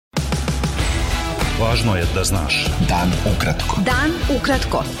Važno je da znaš. Dan ukratko. Dan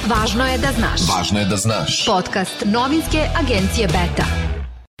ukratko. Važno je da znaš. Važno je da znaš. Podcast novinske agencije Beta.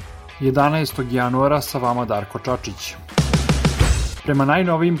 11. januara sa vama Darko Čačić. Prema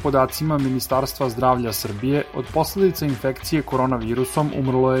najnovijim podacima Ministarstva zdravlja Srbije, od posledica infekcije koronavirusom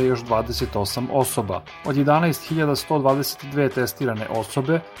umrlo je još 28 osoba. Od 11.122 testirane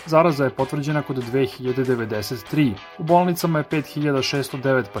osobe, zaraza je potvrđena kod 2093. U bolnicama je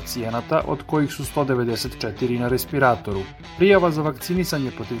 5.609 pacijenata, od kojih su 194 na respiratoru. Prijava za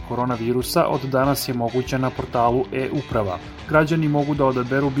vakcinisanje protiv koronavirusa od danas je moguća na portalu e-uprava. Građani mogu da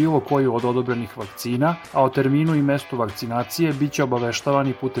odaberu bilo koju od odobrenih vakcina, a o terminu i mestu vakcinacije biće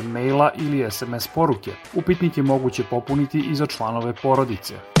obaveštavani putem maila ili SMS poruke. Upitnik je moguće popuniti i za članove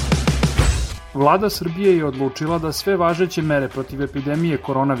porodice. Vlada Srbije je odlučila da sve važeće mere protiv epidemije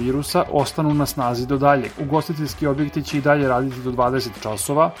koronavirusa ostanu na snazi do dalje. Ugostiteljski objekti će i dalje raditi do 20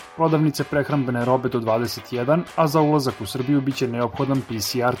 časova, prodavnice prehrambene robe do 21, a za ulazak u Srbiju biće neophodan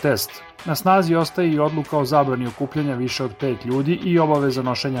PCR test. Na snazi ostaje i odluka o zabrani okupljanja više od 5 ljudi i obaveza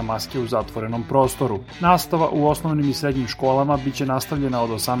nošenja maske u zatvorenom prostoru. Nastava u osnovnim i srednjim školama biće nastavljena od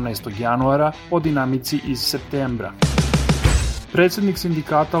 18. januara po dinamici iz septembra. Predsednik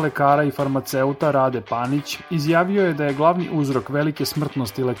sindikata lekara i farmaceuta Rade Panić izjavio je da je glavni uzrok velike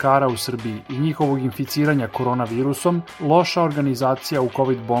smrtnosti lekara u Srbiji i njihovog inficiranja koronavirusom loša organizacija u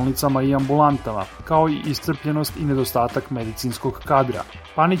COVID bolnicama i ambulantama, kao i iscrpljenost i nedostatak medicinskog kadra.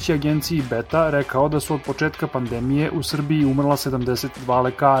 Panić je agenciji Beta rekao da su od početka pandemije u Srbiji umrla 72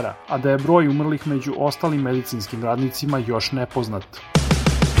 lekara, a da je broj umrlih među ostalim medicinskim radnicima još nepoznat.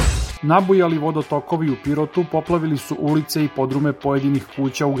 Nabujali vodotokovi u Pirotu poplavili su ulice i podrume pojedinih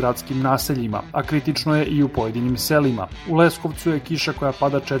kuća u gradskim naseljima, a kritično je i u pojedinim selima. U Leskovcu je kiša koja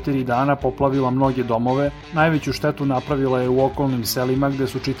pada 4 dana poplavila mnoge domove, najveću štetu napravila je u okolnim selima gde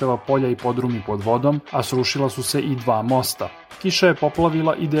su čitava polja i podrumi pod vodom, a srušila su se i 2 mosta. Kiša je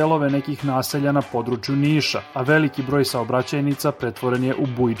poplavila i delove nekih naselja na području Niša, a veliki broj saobraćajnica pretvoren je u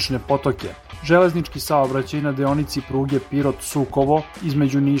bujične potoke. Železnički saobraćaj na deonici pruge Pirot-Sukovo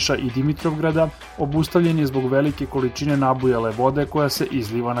između Niša i Dimitrovgrada obustavljen je zbog velike količine nabujale vode koja se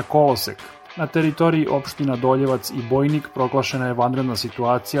izliva na kolosek. Na teritoriji opština Doljevac i Bojnik proglašena je vanredna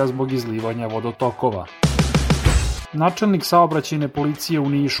situacija zbog izlivanja vodotokova. Načelnik saobraćajne policije u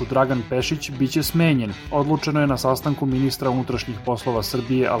Nišu Dragan Pešić biće smenjen. Odlučeno je na sastanku ministra unutrašnjih poslova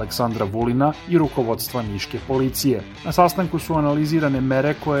Srbije Aleksandra Vulina i rukovodstva Niške policije. Na sastanku su analizirane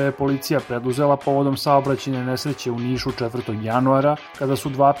mere koje je policija preduzela povodom saobraćajne nesreće u Nišu 4. januara, kada su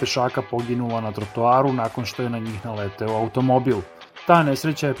 2 pešaka poginula na trotoaru nakon što je na njih naleteo automobil. Ta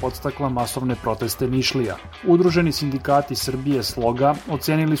nesreća je podstakla masovne proteste Nišlija. Udruženi sindikati Srbije Sloga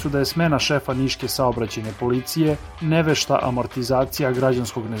ocenili su da je smena šefa Niške saobraćajne policije nevešta amortizacija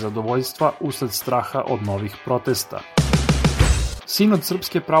građanskog nezadovoljstva usled straha od novih protesta. Sinod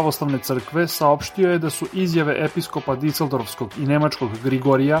Srpske pravoslavne crkve saopštio je da su izjave episkopa Diseldorfskog i nemačkog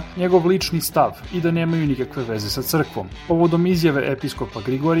Grigorija njegov lični stav i da nemaju nikakve veze sa crkvom. Povodom izjave episkopa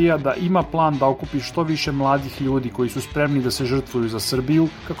Grigorija da ima plan da okupi što više mladih ljudi koji su spremni da se žrtvuju za Srbiju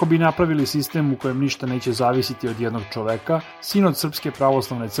kako bi napravili sistem u kojem ništa neće zavisiti od jednog čoveka, Sinod Srpske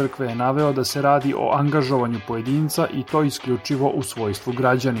pravoslavne crkve je naveo da se radi o angažovanju pojedinca i to isključivo u svojstvu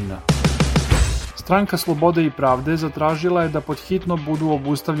građanina. Stranka Slobode i pravde zatražila je da pod hitno budu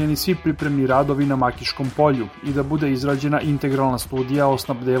obustavljeni svi pripremni radovi na Makiškom polju i da bude izrađena integralna studija o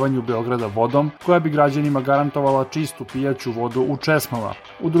snabdevanju Beograda vodom, koja bi građanima garantovala čistu pijaću vodu u česmama.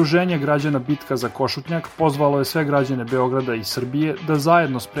 Udruženje građana Bitka za Košutnjak pozvalo je sve građane Beograda i Srbije da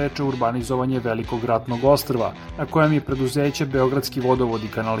zajedno spreče urbanizovanje Velikog ratnog ostrva, na kojem je preduzeće Beogradski vodovod i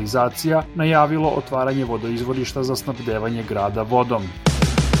kanalizacija najavilo otvaranje vodoizvorišta za snabdevanje grada vodom.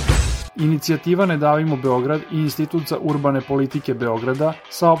 Inicijativa Ne davimo Beograd i Institut za urbane politike Beograda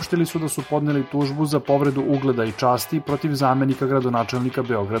saopštili su da su podneli tužbu za povredu ugleda i časti protiv zamenika gradonačelnika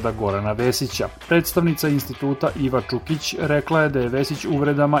Beograda Gorana Vesića. Predstavnica instituta Iva Čukić rekla je da je Vesić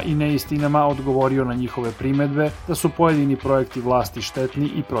uvredama i neistinama odgovorio na njihove primedbe da su pojedini projekti vlasti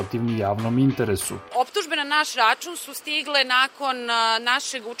štetni i protivni javnom interesu. Optužbe na naš račun su stigle nakon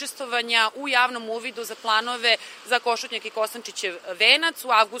našeg učestvovanja u javnom uvidu za planove za Košutnjak i Kosančićev venac u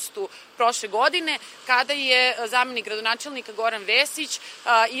avgustu prošle godine, kada je zamenik gradonačelnika Goran Vesić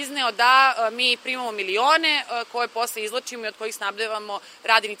izneo da mi primamo milione koje posle izlačimo i od kojih snabdevamo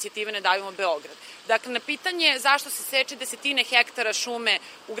rad inicijative Ne davimo Beograd. Dakle, na pitanje zašto se seče desetine hektara šume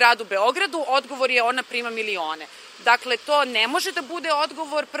u gradu Beogradu, odgovor je ona prima milione. Dakle, to ne može da bude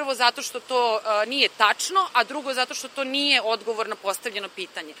odgovor, prvo zato što to nije tačno, a drugo zato što to nije odgovor na postavljeno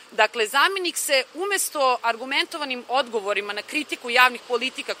pitanje. Dakle, zamenik se umesto argumentovanim odgovorima na kritiku javnih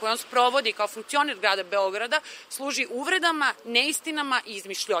politika koje on sprovodi kao funkcioner grada Beograda, služi uvredama, neistinama i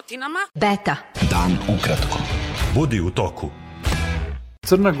izmišljotinama. Beta. Dan ukratko. Budi u toku.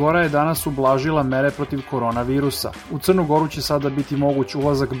 Crna Gora je danas ublažila mere protiv koronavirusa. U Crnu Goru će sada biti moguć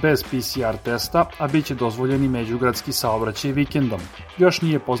ulazak bez PCR testa, a bit će dozvoljeni međugradski saobraćaj vikendom. Još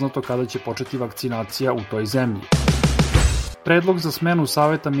nije poznato kada će početi vakcinacija u toj zemlji. Predlog za smenu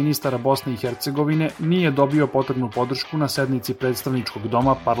Saveta ministara Bosne i Hercegovine nije dobio potrebnu podršku na sednici predstavničkog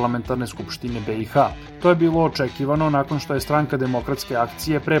doma Parlamentarne skupštine BiH. To je bilo očekivano nakon što je Stranka demokratske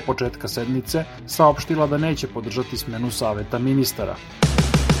akcije pre početka sednice saopštila da neće podržati smenu Saveta ministara.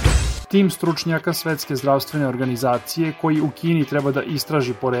 Tim stručnjaka Svetske zdravstvene organizacije koji u Kini treba da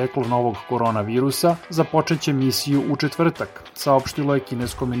istraži poreklo novog koronavirusa započeće misiju u četvrtak, saopštilo je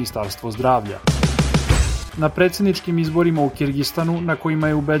kinesko ministarstvo zdravlja. Na predsjedničkim izborima u Kirgistanu, na kojima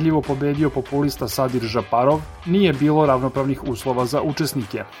je ubedljivo pobedio populista Sadir Žaparov, nije bilo ravnopravnih uslova za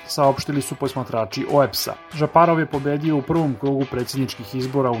učesnike, saopštili su posmatrači OEBS-a. Žaparov je pobedio u prvom krugu predsjedničkih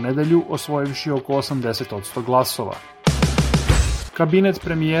izbora u nedelju, osvojivši oko 80% glasova. Kabinet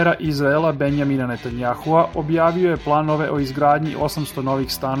premijera Izraela Benjamina Netanjahua objavio je planove o izgradnji 800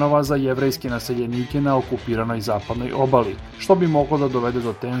 novih stanova za jevrejske naseljenike na okupiranoj zapadnoj obali, što bi moglo da dovede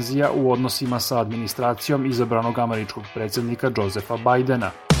do tenzija u odnosima sa administracijom izabranog američkog predsjednika Josepha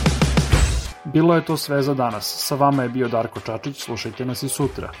Bidena. Bilo je to sve za danas. Sa vama je bio Darko Čačić, slušajte nas i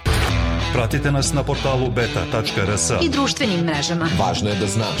sutra. Pratite nas na portalu beta.rs I društvenim mrežama. Važno je da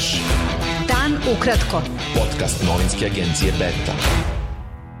znaš. Dan ukratko. Podcast novinske agencije Beta.